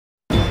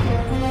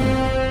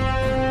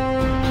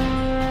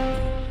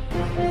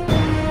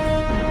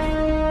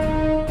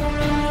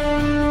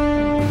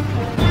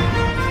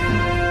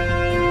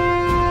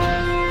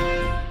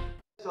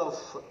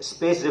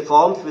space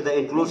reforms with the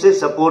inclusive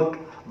support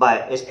by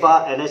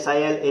ISPA,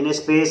 NSIL,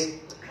 INSpace,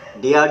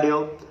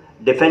 DRDO,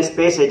 Defense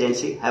Space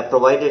Agency have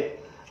provided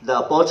the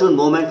opportune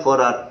moment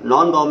for our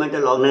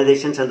non-governmental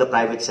organizations and the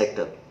private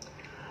sector.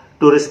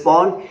 To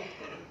respond,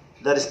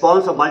 the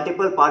response of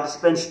multiple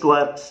participants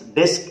towards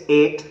DISC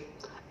 8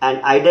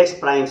 and IDEX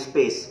Prime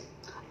Space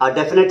are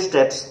definite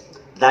steps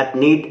that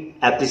need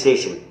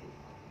appreciation.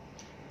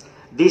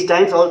 These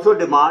times also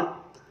demand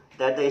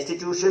that the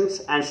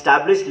institutions and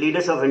established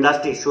leaders of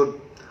industry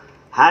should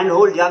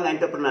handhold young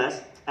entrepreneurs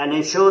and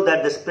ensure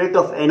that the spirit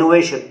of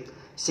innovation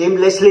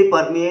seamlessly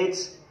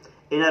permeates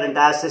in our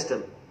entire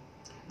system.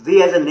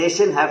 We as a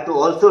nation have to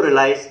also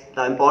realize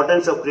the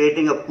importance of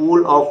creating a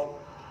pool of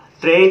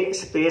trained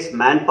space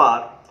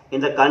manpower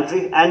in the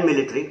country and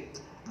military,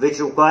 which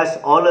requires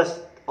all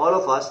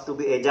of us to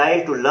be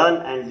agile to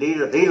learn and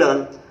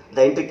relearn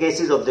the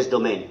intricacies of this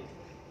domain.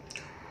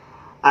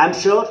 I am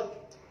sure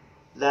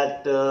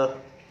that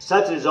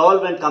such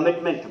resolve and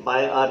commitment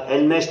by our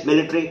enmeshed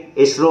military,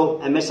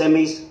 ISRO,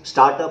 MSMEs,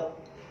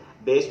 startup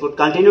base would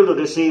continue to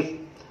receive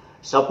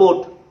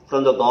support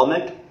from the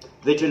government,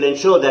 which will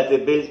ensure that we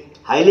build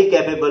highly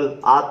capable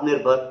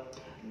Atmanirbhar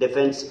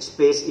defense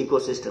space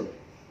ecosystem.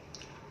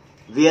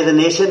 We as a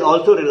nation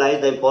also realize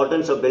the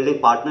importance of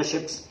building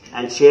partnerships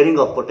and sharing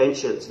of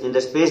potentials in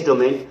the space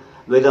domain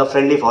with our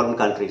friendly foreign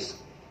countries.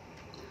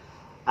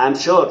 I am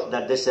sure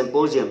that this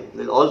symposium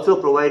will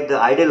also provide the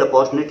ideal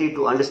opportunity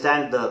to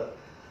understand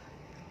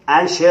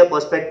and share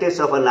perspectives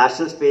of a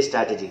national space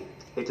strategy.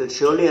 It will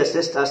surely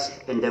assist us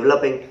in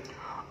developing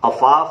a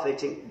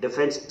far-reaching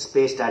defense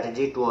space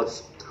strategy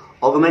towards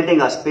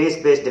augmenting our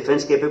space-based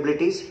defense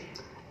capabilities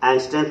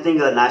and strengthening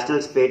our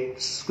national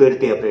space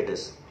security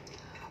apparatus.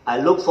 I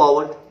look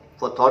forward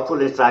for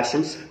thoughtful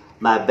interactions.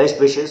 My best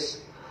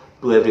wishes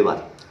to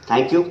everyone.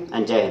 Thank you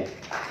and Jai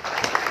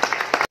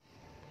Hind.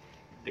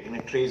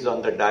 Dignitaries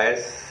on the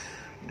dais,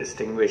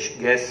 distinguished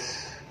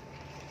guests,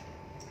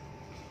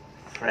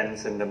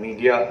 friends in the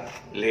media,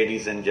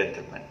 ladies and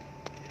gentlemen.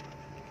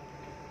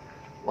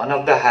 One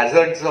of the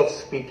hazards of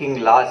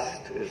speaking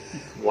last is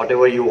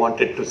whatever you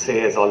wanted to say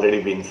has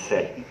already been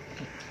said.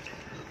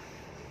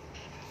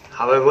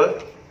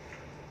 However,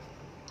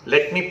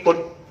 let me put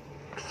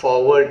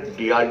forward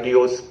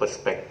DRDO's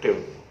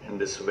perspective in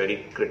this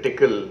very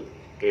critical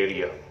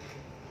area.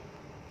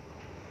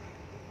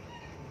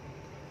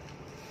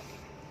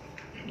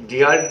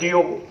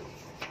 DRDO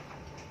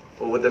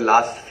over the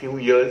last few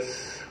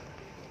years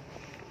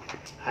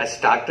has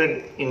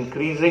started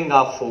increasing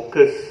our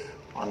focus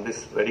on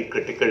this very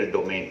critical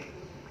domain.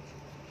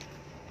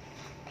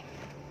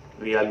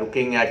 We are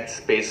looking at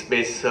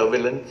space-based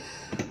surveillance.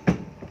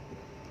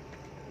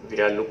 We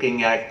are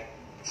looking at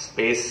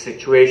space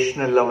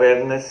situational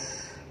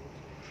awareness.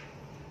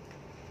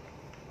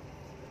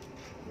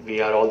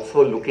 We are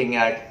also looking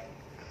at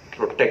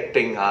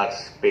protecting our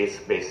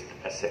space-based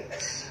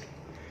assets.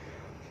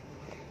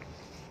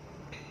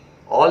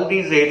 All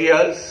these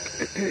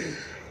areas,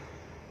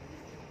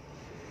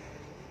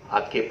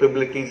 our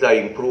capabilities are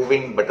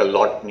improving, but a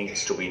lot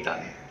needs to be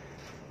done.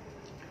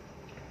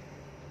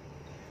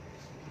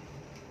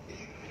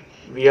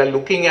 We are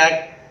looking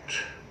at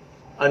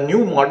a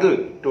new model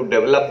to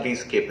develop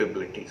these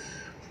capabilities.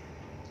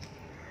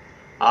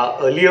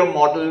 Our earlier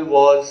model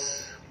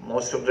was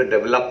most of the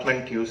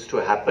development used to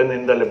happen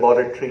in the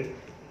laboratory,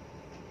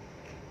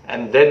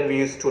 and then we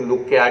used to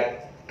look at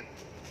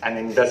an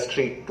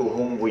industry to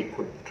whom we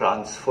could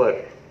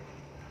transfer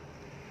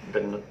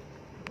the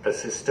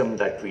system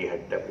that we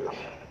had developed.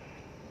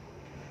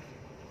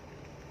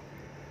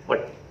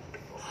 But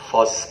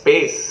for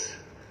space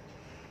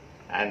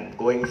and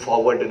going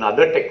forward in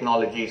other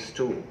technologies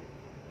too,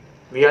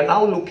 we are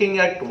now looking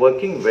at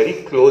working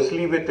very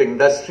closely with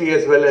industry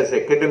as well as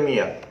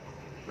academia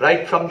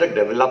right from the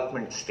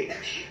development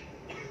stage.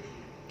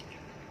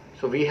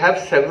 So we have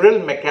several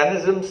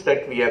mechanisms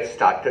that we have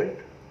started.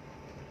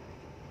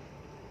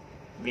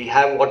 We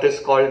have what is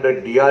called the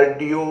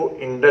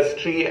DRDO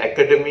Industry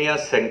Academia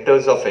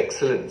Centers of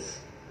Excellence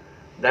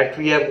that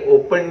we have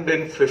opened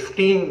in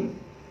 15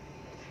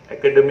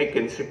 academic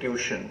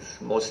institutions,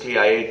 mostly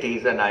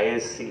IITs and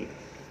ISC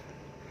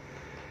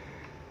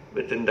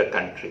within the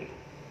country.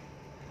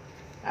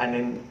 And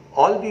in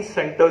all these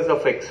centers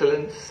of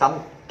excellence,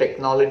 some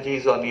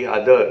technologies or the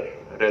other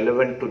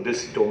relevant to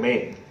this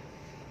domain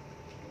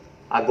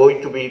are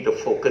going to be the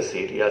focus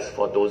areas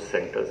for those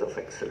centers of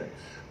excellence.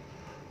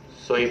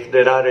 So if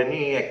there are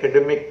any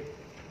academicians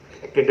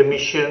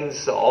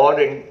or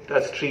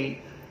industry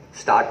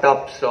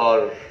startups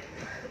or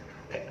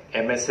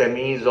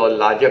MSMEs or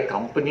larger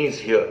companies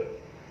here,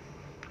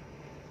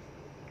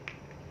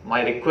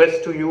 my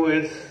request to you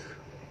is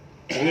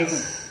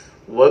please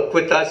work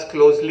with us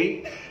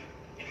closely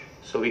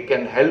so we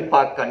can help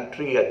our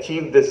country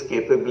achieve these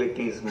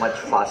capabilities much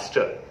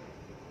faster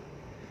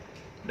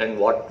than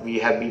what we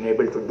have been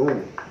able to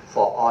do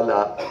for all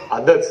our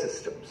other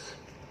systems.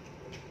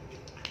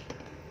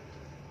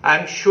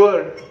 I'm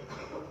sure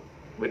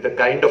with the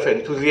kind of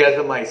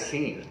enthusiasm I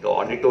see, the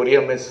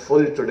auditorium is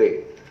full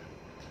today.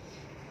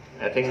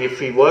 I think if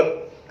we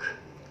work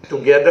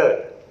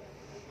together,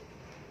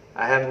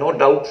 I have no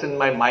doubts in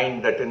my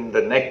mind that in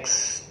the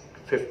next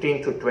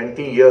 15 to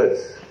 20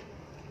 years,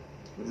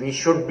 we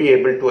should be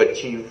able to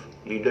achieve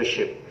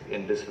leadership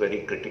in this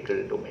very critical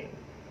domain.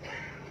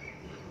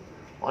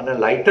 On a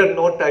lighter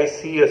note, I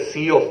see a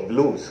sea of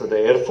blue. So the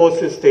Air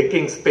Force is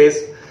taking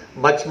space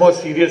much more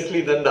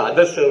seriously than the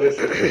other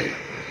services.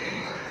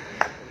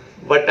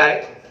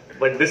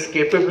 But this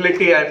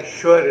capability, I'm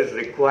sure, is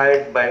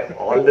required by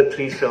all the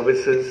three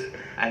services,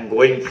 and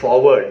going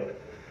forward,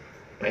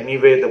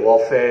 anyway, the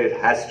warfare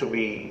has to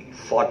be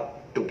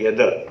fought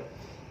together.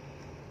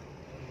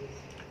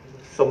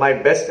 So I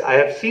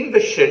have seen the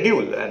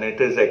schedule and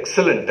it is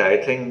excellent. I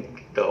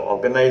think the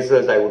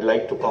organizers, I would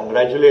like to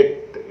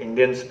congratulate the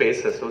Indian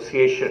Space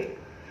Association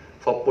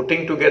for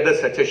putting together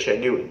such a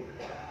schedule.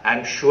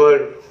 I'm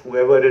sure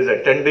whoever is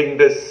attending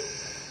this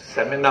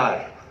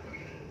seminar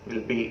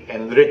will be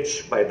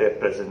enriched by their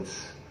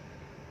presence.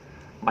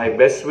 My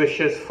best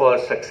wishes for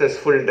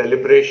successful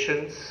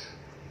deliberations,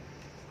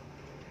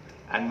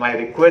 and my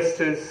request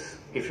is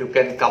if you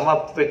can come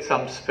up with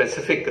some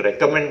specific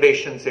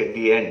recommendations at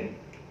the end,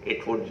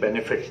 it would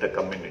benefit the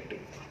community.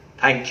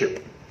 Thank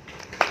you.